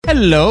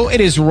Hello, it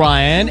is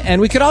Ryan,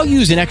 and we could all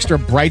use an extra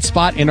bright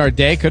spot in our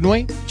day, couldn't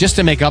we? Just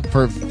to make up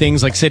for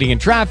things like sitting in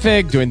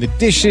traffic, doing the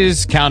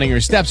dishes, counting your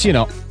steps, you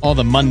know, all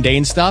the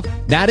mundane stuff.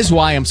 That is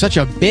why I'm such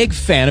a big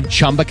fan of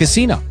Chumba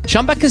Casino.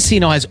 Chumba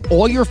Casino has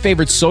all your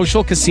favorite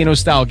social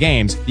casino-style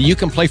games that you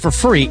can play for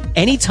free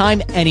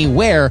anytime,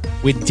 anywhere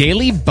with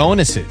daily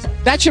bonuses.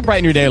 That should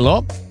brighten your day a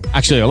little.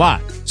 Actually, a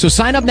lot. So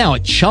sign up now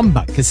at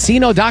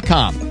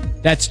ChumbaCasino.com.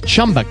 That's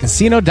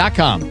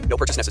ChumbaCasino.com. No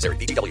purchase necessary.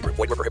 VGW Group.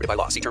 Void where prohibited by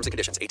law. See terms and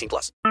conditions.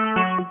 18+.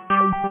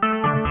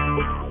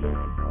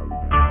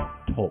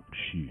 Talk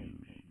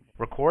shoes.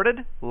 Recorded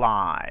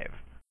live.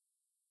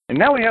 And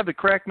now we have the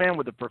Crackman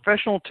with a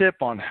professional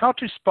tip on how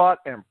to spot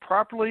and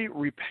properly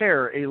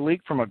repair a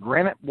leak from a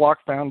granite block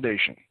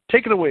foundation.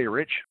 Take it away,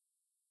 Rich.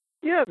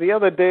 Yeah, the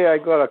other day I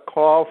got a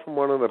call from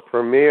one of the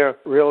premier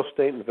real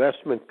estate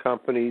investment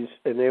companies,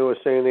 and they were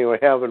saying they were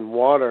having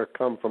water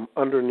come from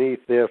underneath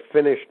their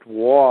finished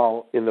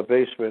wall in the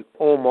basement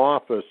home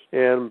office,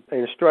 and I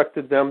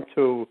instructed them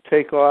to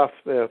take off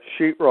the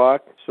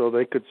sheetrock so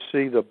they could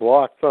see the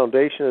block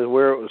foundation and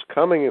where it was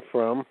coming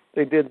from.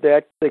 They did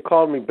that. They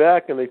called me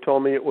back and they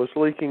told me it was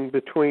leaking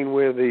between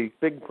where the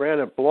big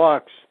granite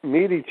blocks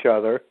meet each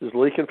other. It was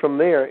leaking from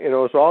there, and it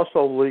was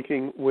also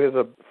leaking where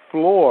the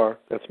floor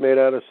that's made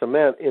out of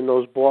cement in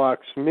those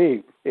blocks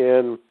meet.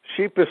 And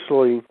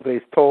sheepishly,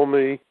 they told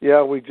me,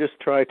 yeah, we just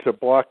tried to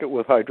block it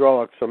with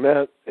hydraulic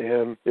cement,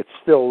 and it's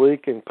still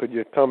leaking. Could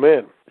you come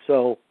in?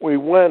 So we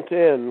went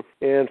in,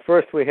 and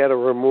first we had to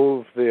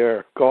remove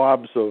their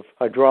gobs of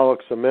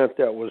hydraulic cement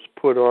that was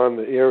put on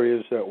the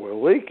areas that were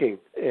leaking.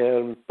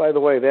 And by the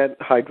way, that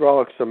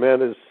hydraulic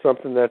cement is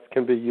something that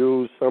can be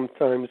used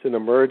sometimes in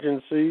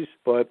emergencies,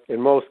 but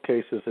in most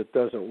cases it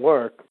doesn't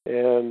work.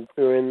 And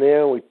we were in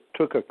there, we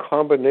took a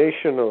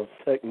combination of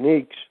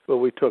techniques where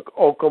we took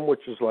oakum,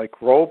 which is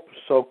like rope,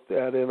 soaked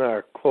that in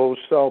our closed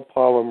cell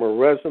polymer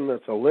resin,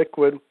 that's a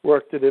liquid,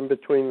 worked it in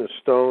between the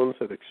stones,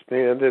 it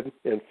expanded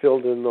and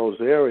filled in those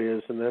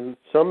areas. And then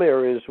some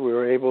areas we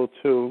were able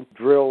to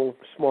drill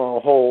small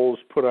holes,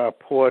 put our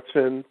ports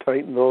in,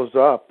 tighten those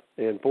up.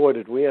 And boy,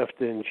 did we have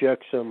to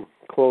inject some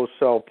closed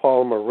cell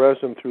polymer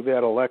resin through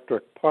that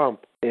electric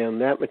pump.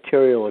 And that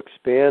material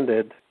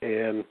expanded,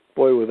 and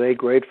boy, were they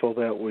grateful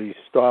that we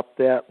stopped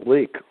that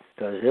leak,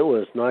 because it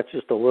was not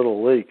just a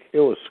little leak,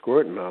 it was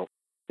squirting out.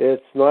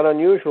 It's not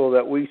unusual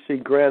that we see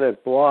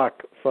granite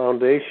block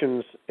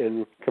foundations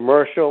in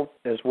commercial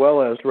as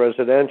well as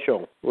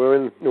residential. We're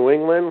in New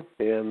England,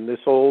 and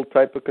this old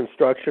type of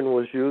construction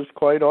was used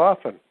quite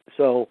often.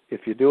 So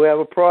if you do have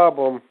a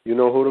problem, you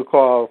know who to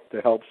call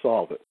to help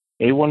solve it.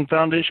 A1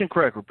 Foundation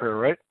Crack Repair,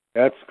 right?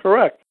 That's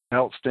correct.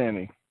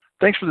 Outstanding.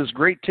 Thanks for this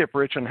great tip,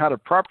 Rich, on how to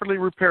properly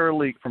repair a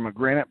leak from a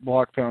granite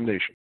block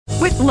foundation.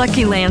 With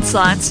Lucky Land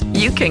Slots,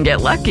 you can get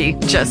lucky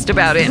just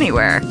about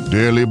anywhere.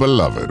 Dearly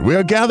beloved, we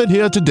are gathered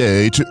here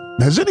today to...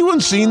 Has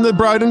anyone seen the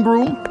bride and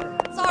groom?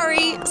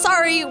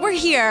 Sorry, we're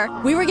here.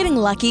 We were getting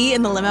lucky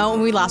in the limo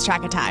and we lost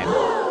track of time.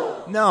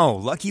 No,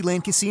 Lucky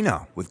Land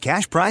Casino, with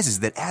cash prizes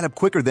that add up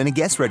quicker than a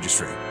guest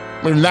registry.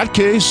 In that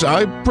case,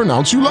 I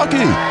pronounce you lucky.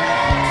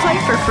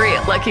 Play for free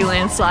at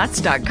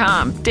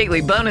LuckyLandSlots.com.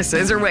 Daily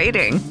bonuses are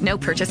waiting. No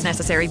purchase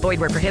necessary. Void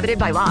where prohibited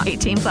by law.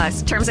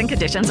 18+. Terms and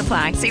conditions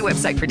apply. See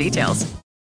website for details.